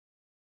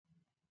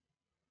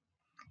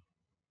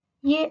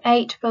Year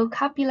 8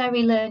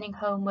 Vocabulary Learning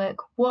Homework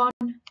 1,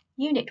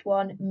 Unit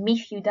 1, Mi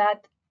ciudad,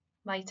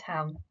 my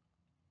town.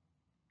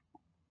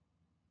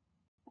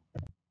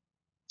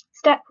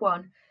 Step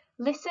 1.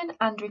 Listen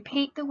and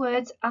repeat the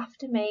words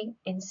after me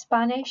in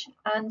Spanish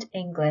and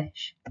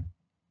English.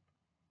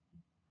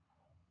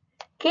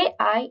 ¿Qué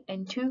hay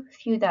en tu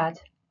ciudad?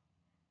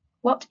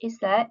 What is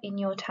there in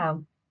your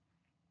town?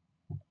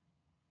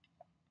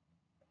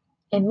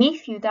 En mi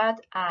ciudad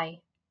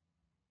hay.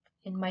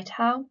 In my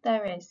town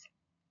there is.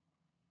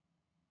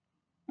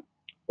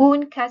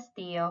 Un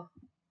castillo.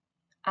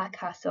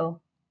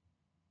 ¿Acaso?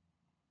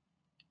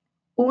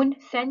 Un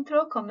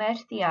centro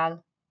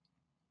comercial.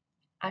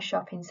 A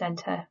shopping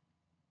centre.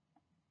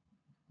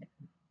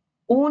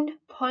 Un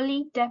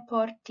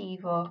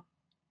polideportivo.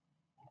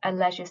 A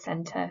leisure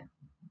centre.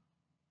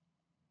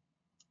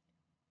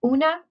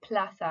 Una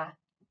plaza.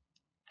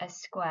 A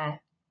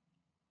square.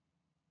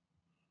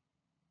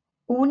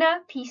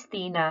 Una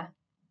piscina.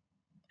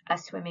 A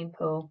swimming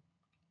pool.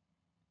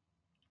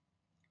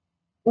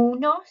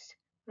 Unos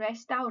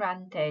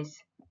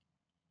restaurantes.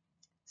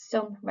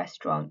 Some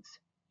restaurants.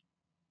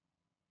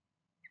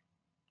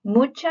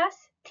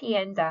 Muchas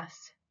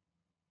tiendas.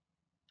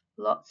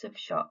 Lots of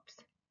shops.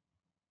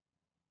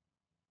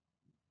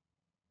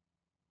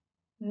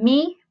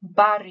 Mi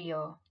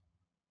barrio.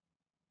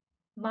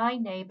 My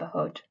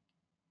neighborhood.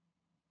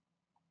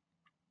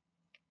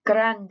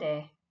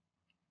 Grande.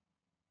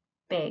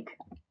 Big.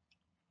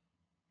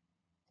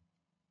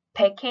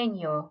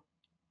 Pequeño.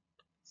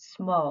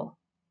 Small.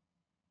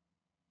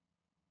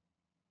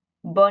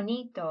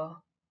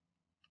 Bonito.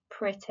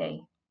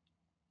 Pretty.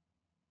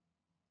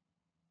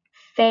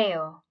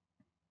 Feo.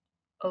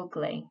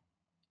 Ugly.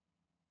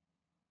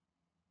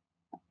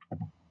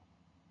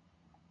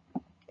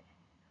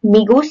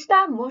 Me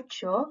gusta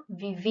mucho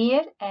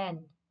vivir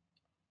en.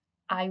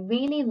 I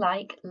really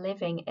like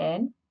living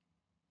in.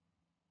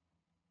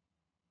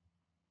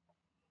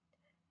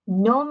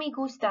 No me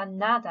gusta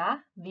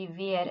nada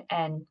vivir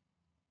en.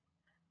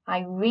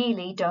 I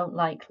really don't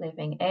like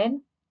living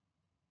in.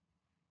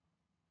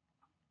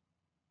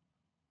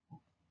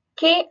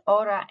 ¿Qué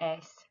hora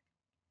es?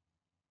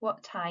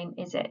 What time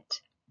is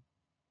it?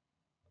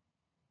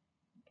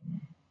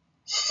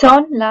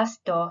 Son las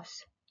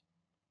dos.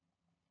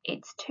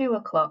 It's 2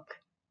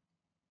 o'clock.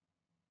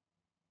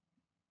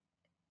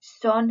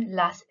 Son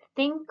las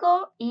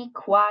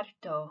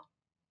 5:15.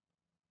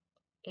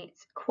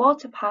 It's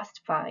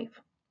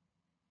 5:15.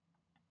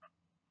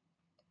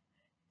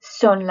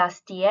 Son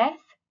las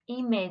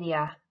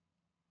 10:30.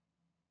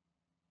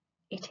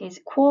 It is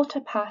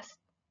 9:15.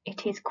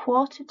 It is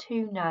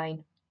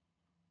 10:30,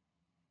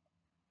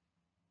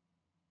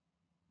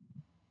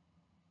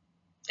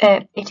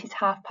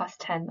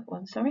 that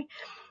one, sorry.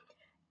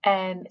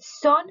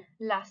 Son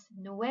las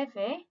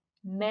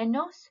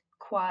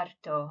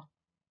 9:45.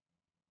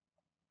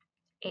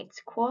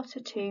 It's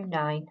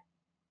 9:15.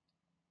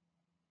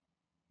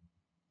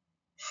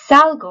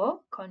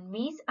 Salgo con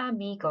mis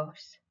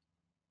amigos.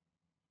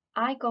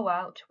 I go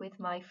out with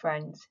my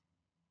friends.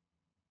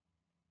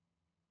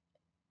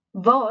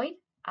 Voy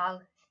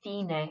al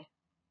cine.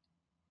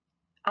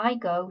 I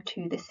go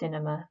to the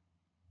cinema.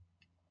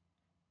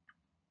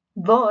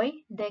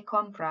 Voy de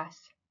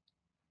compras.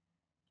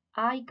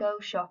 I go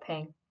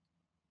shopping.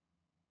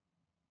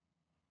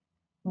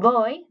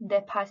 Voy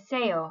de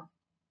paseo.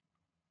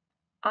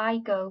 I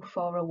go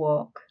for a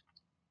walk.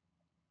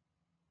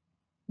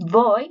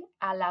 Voy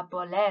a la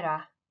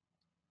bolera.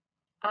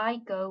 I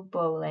go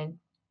bowling.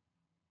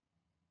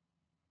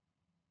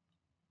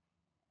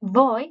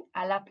 Voy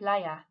a la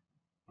playa.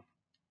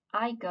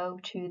 I go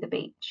to the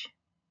beach.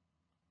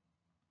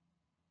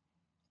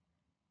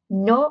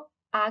 No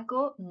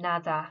hago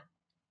nada.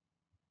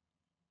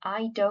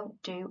 I don't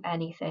do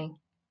anything.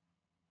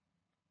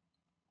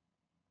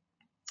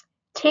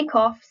 Tick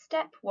off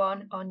step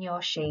 1 on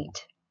your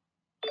sheet.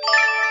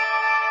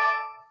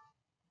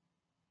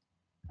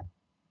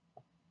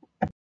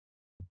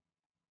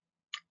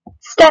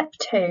 Step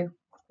 2.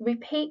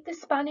 Repeat the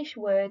Spanish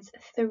words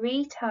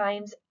 3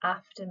 times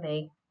after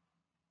me.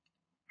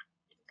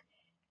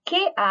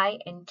 ¿Qué hay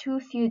en tu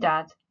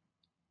ciudad?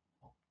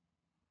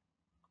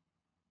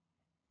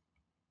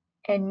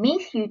 En mi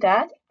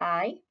ciudad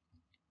hay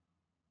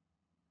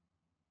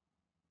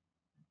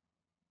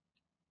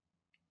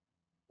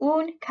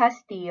un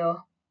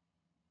castillo,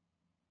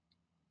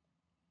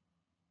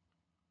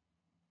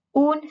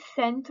 un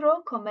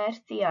centro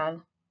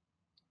comercial,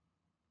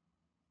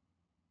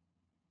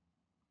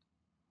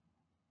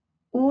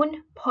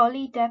 un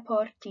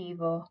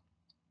polideportivo,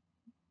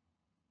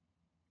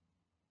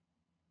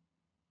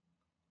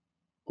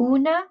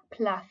 una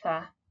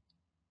plaza,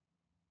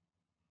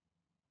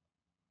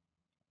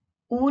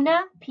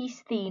 una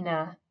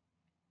piscina,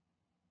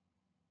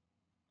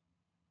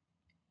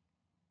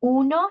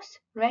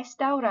 unos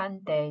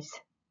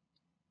restaurantes,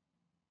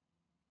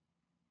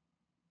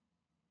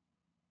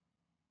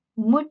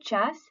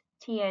 muchas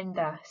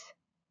tiendas,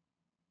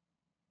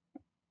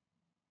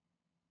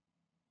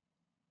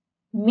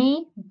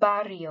 mi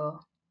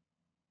barrio,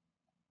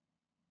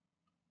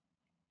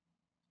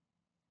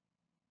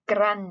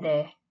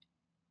 grande,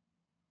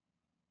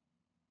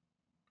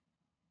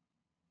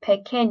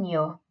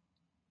 pequeño,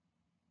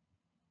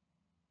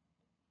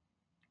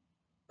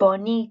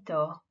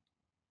 bonito,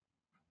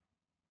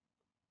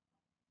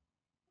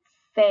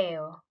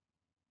 feo.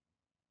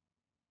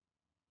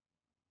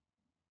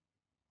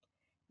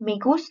 Me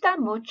gusta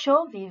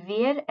mucho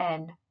vivir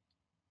en.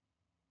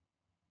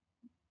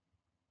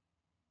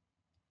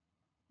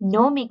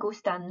 No me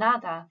gusta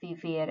nada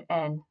vivir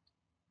en.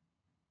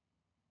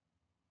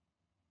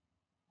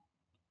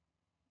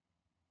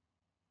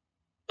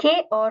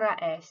 ¿Qué hora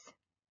es?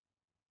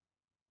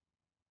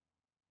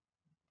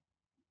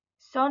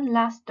 Son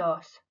las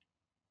 2.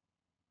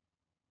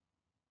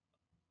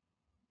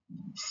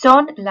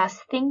 Son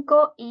las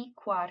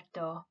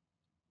 5:15.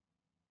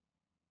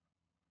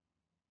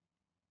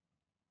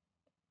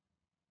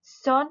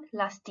 Son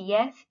las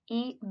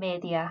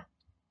 10:30.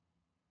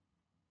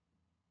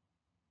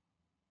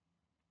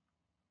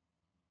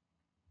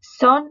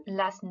 Son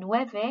las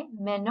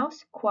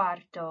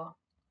 9:45.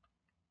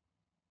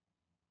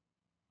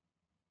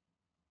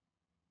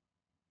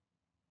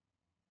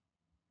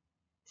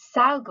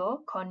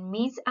 Salgo con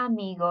mis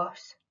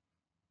amigos.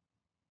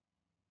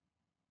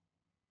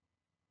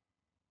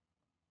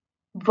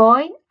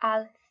 Voy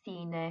al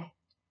cine.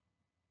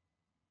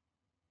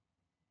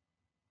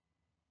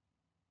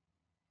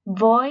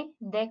 Voy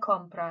de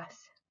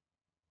compras.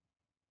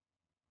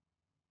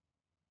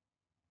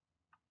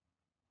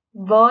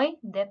 Voy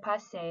de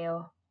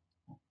paseo.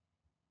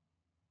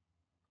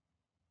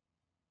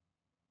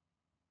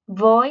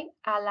 Voy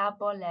a la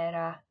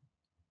bolera.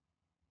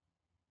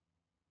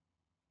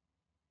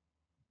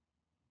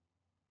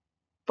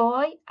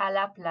 Voy a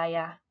la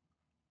playa.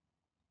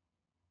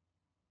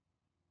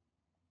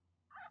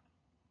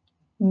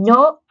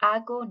 No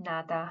hago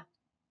nada.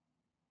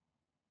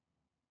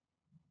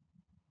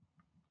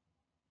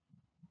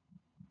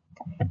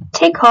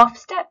 Tick off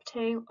step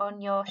 2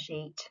 on your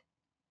sheet.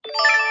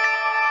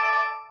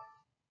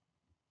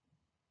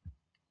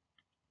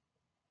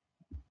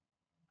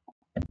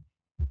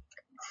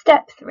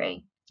 Step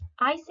 3.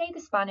 I say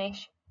the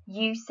Spanish,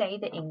 you say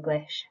the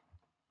English.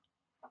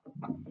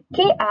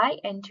 ¿Qué hay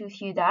en tu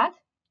ciudad?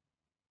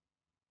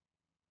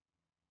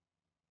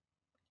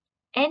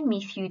 En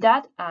mi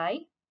ciudad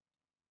hay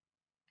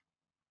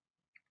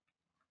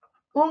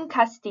un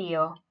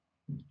castillo,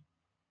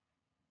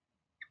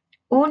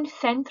 un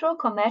centro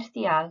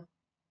comercial,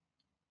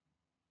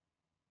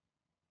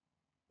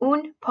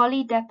 un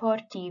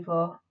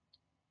polideportivo,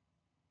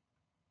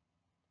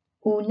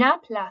 una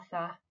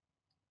plaza,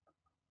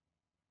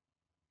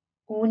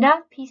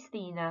 una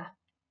piscina,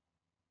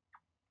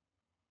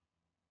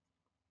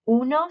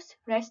 unos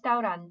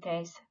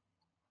restaurantes,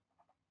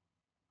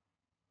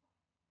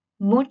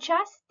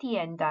 muchas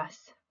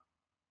tiendas.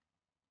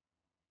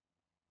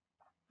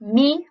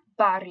 Mi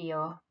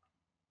barrio.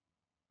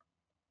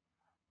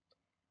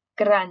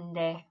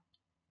 Grande,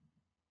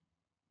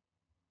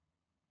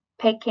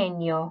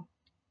 pequeño,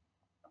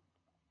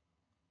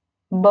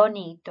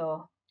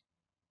 bonito,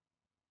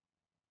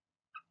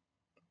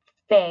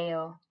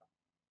 feo.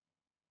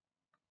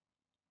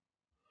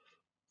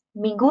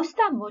 Me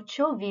gusta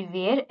mucho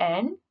vivir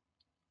en.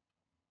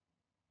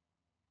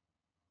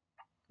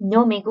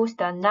 No me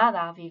gusta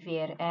nada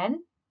vivir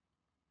en.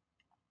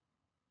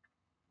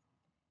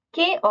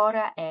 ¿Qué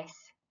hora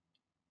es?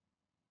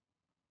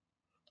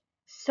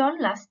 Son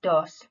las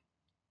 2.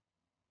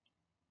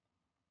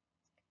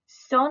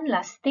 Son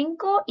las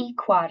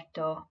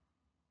 5:15.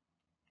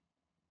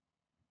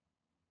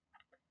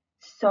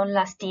 Son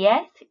las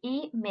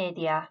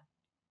 10:30.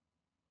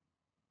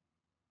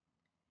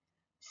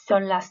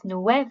 Son las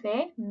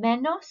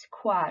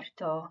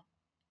 9:45.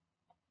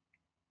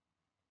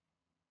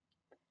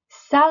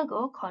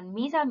 Salgo con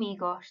mis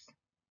amigos.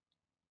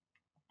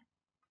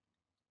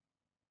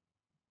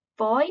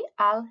 Voy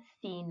al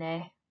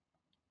cine.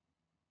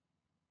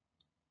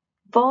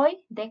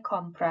 Voy de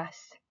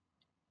compras.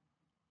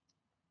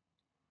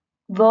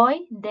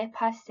 Voy de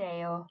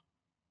paseo.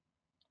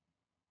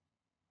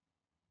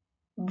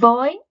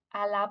 Voy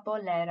a la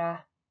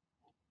bolera.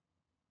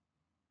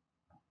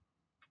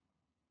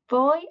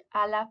 Voy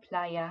a la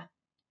playa.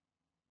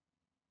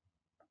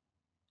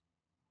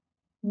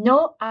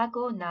 No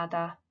hago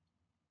nada.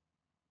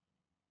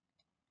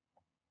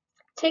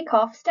 Tick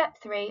off step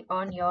 3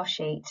 on your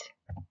sheet.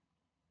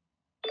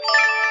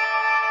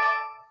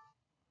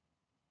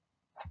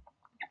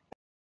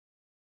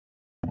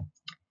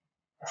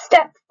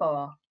 Step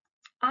 4.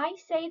 I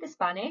say the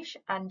Spanish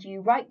and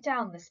you write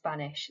down the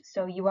Spanish.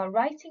 So you are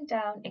writing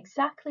down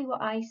exactly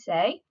what I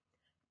say.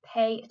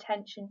 Pay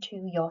attention to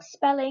your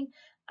spelling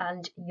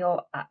and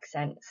your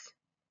accents.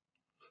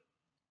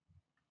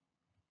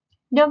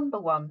 Number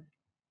 1.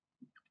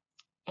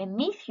 En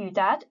mi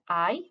ciudad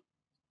hay.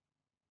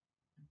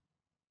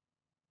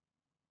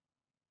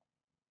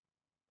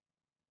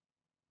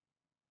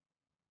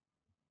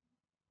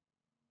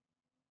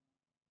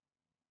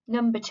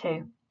 Number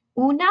 2.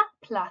 Una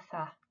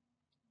plaza.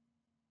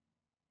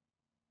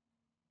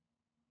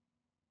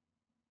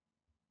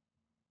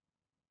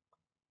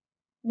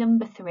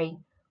 Number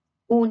 3.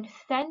 Un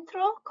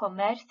centro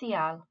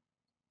comercial.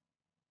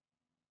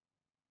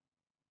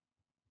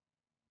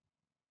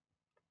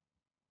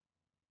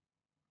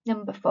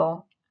 Number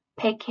 4.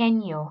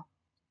 Pequeño.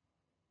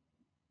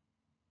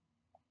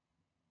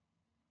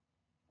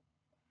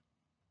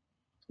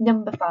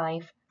 Number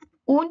 5.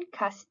 Un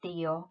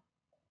castillo.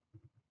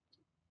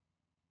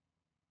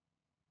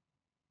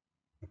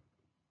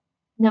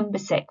 Number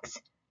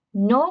 6.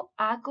 No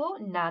hago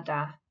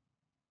nada.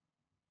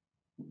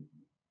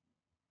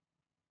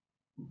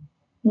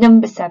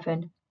 Number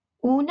 7.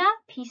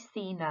 Una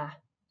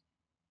piscina.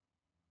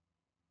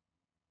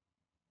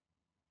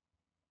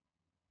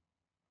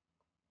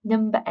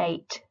 Number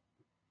 8.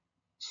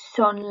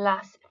 Son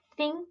las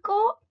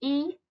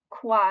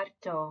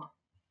 5:15.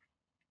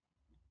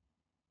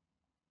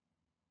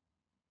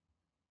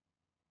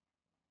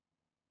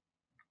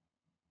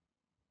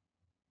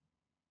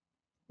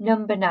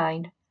 Number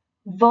 9.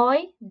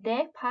 Voy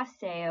de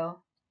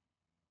paseo.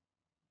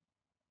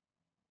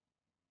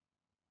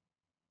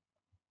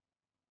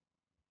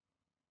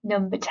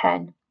 Number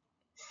 10.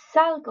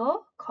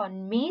 Salgo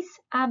con mis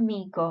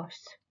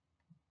amigos.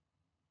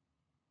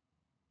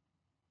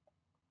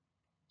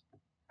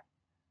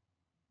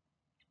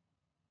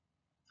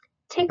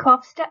 Tick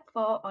off step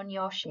 4 on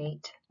your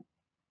sheet.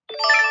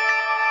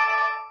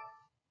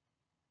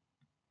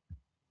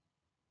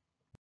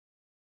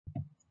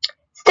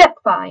 Step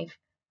 5.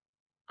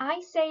 I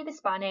say the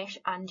Spanish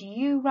and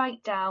you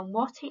write down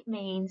what it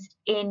means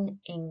in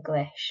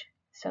English.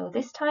 So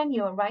this time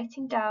you're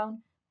writing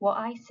down what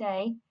I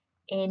say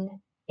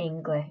in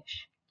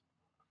English.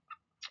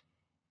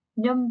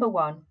 Number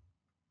 1.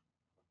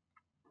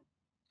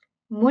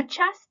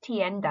 Muchas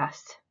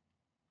tiendas.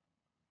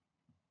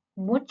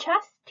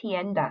 Muchas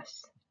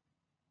tiendas.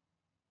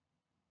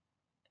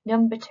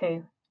 Number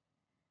 2.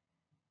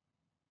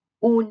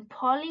 Un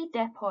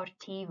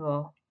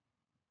polideportivo.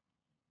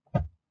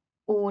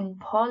 Un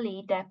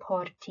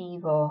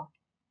polideportivo.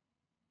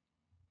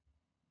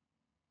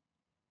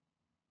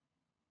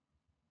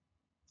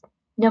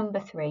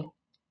 Number 3.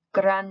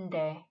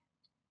 Grande.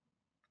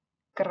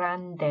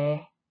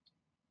 Grande.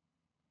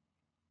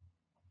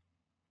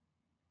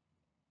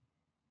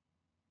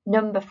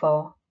 Number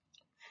 4.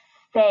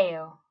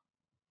 Feo.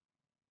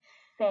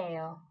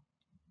 Feo.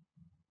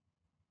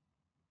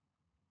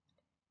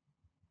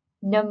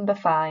 Number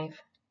 5.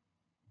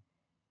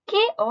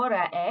 ¿Qué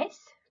hora es?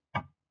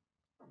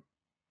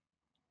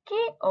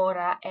 ¿Qué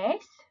hora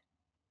es?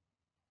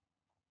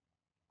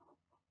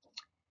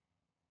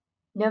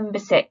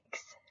 Number 6.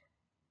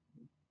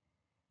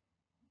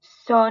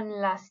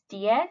 Son las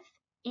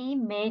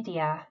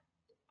 10:30.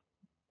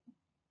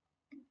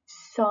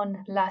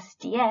 Son las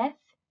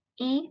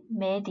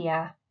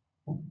 10:30.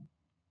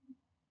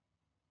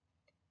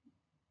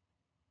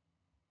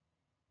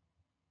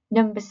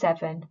 Number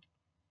 7.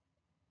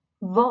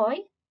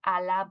 Voy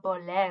a la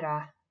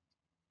bolera.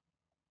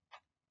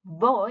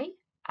 Voy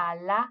a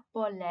la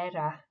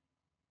bolera.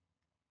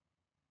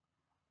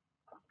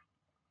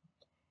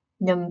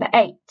 Number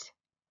 8.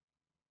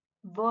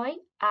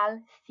 Voy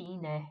al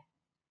cine.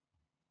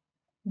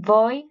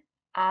 Voy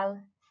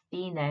al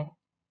cine.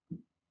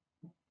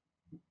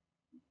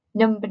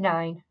 Number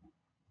 9.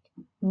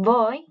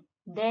 Voy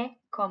de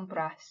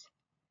compras.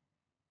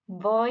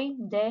 Voy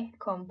de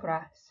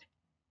compras.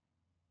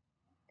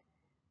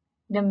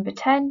 Number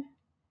 10.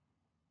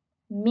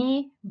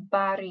 Mi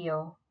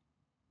barrio.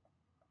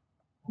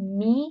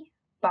 Mi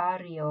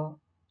barrio.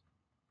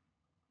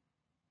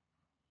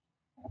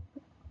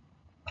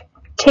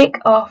 Tick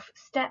off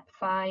step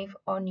 5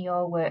 on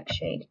your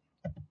worksheet.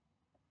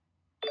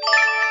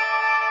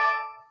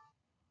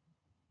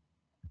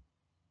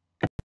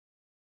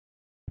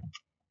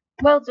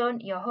 Well done,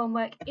 your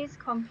homework is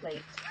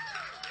complete.